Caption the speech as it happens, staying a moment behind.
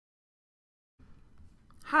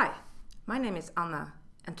Hi, my name is Anna,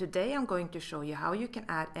 and today I'm going to show you how you can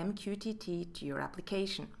add MQTT to your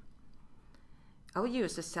application. I will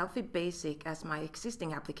use the Selfie Basic as my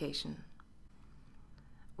existing application.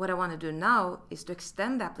 What I want to do now is to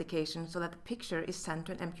extend the application so that the picture is sent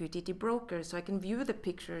to an MQTT broker so I can view the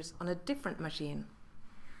pictures on a different machine.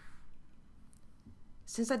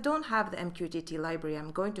 Since I don't have the MQTT library,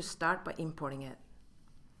 I'm going to start by importing it.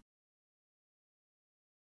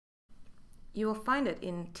 You will find it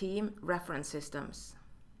in Team Reference Systems.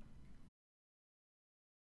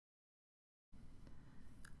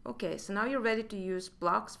 Okay, so now you're ready to use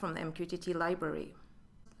blocks from the MQTT library.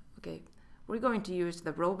 Okay, we're going to use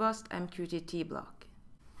the Robust MQTT block.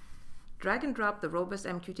 Drag and drop the Robust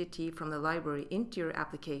MQTT from the library into your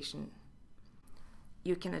application.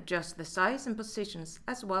 You can adjust the size and positions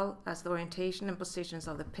as well as the orientation and positions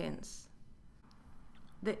of the pins.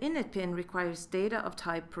 The init pin requires data of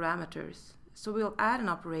type parameters, so we'll add an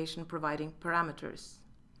operation providing parameters.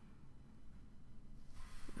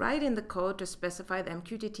 Write in the code to specify the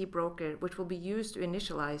MQTT broker which will be used to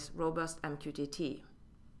initialize Robust MQTT.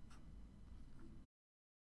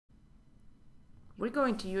 We're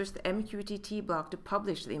going to use the MQTT block to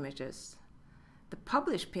publish the images. The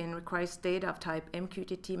publish pin requires data of type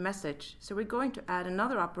MQTT message, so we're going to add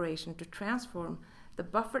another operation to transform the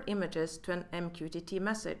buffered images to an MQTT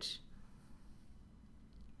message.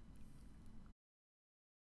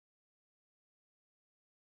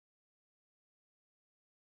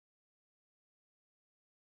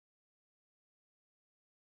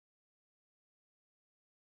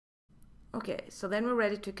 Okay, so then we're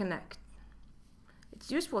ready to connect.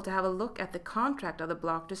 It's useful to have a look at the contract of the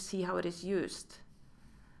block to see how it is used.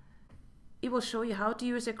 It will show you how to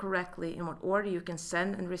use it correctly, in what order you can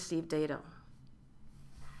send and receive data.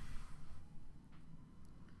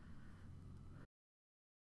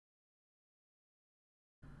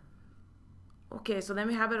 Okay, so then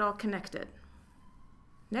we have it all connected.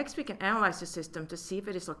 Next we can analyze the system to see if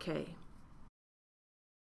it is okay.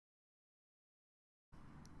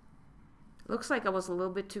 Looks like I was a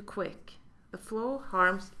little bit too quick. The flow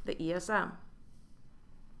harms the ESM.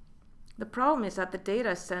 The problem is that the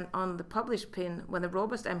data is sent on the publish pin when the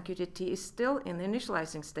Robust MQTT is still in the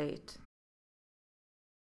initializing state.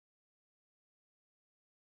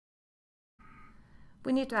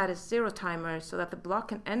 We need to add a zero timer so that the block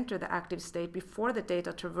can enter the active state before the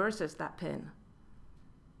data traverses that pin.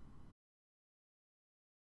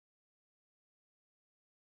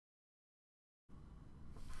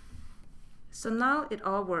 So now it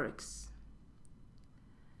all works.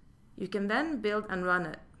 You can then build and run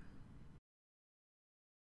it.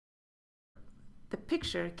 The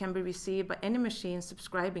picture can be received by any machine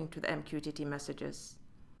subscribing to the MQTT messages.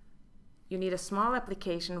 You need a small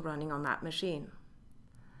application running on that machine.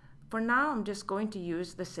 For now, I'm just going to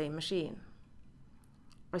use the same machine.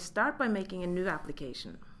 I start by making a new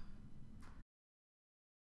application.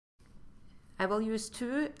 I will use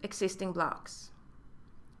two existing blocks.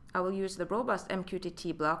 I will use the Robust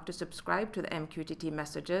MQTT block to subscribe to the MQTT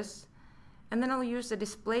messages, and then I'll use the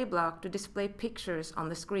display block to display pictures on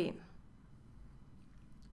the screen.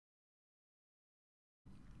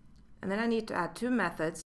 And then I need to add two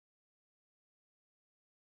methods,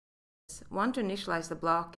 one to initialize the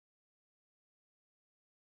block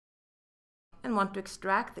and one to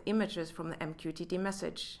extract the images from the MQTT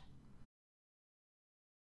message.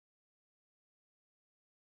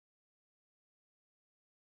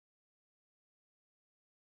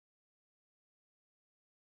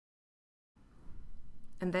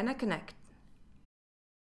 And then I connect.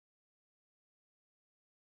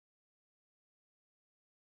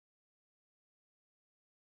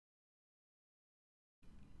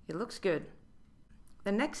 It looks good.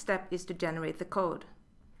 The next step is to generate the code.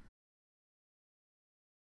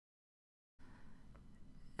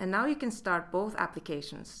 And now you can start both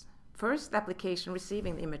applications. First, the application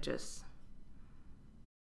receiving the images.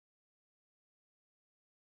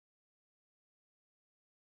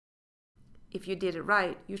 If you did it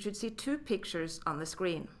right, you should see two pictures on the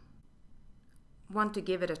screen. Want to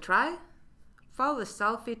give it a try? Follow the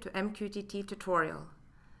Selfie to MQTT tutorial.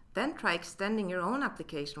 Then try extending your own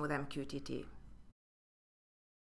application with MQTT.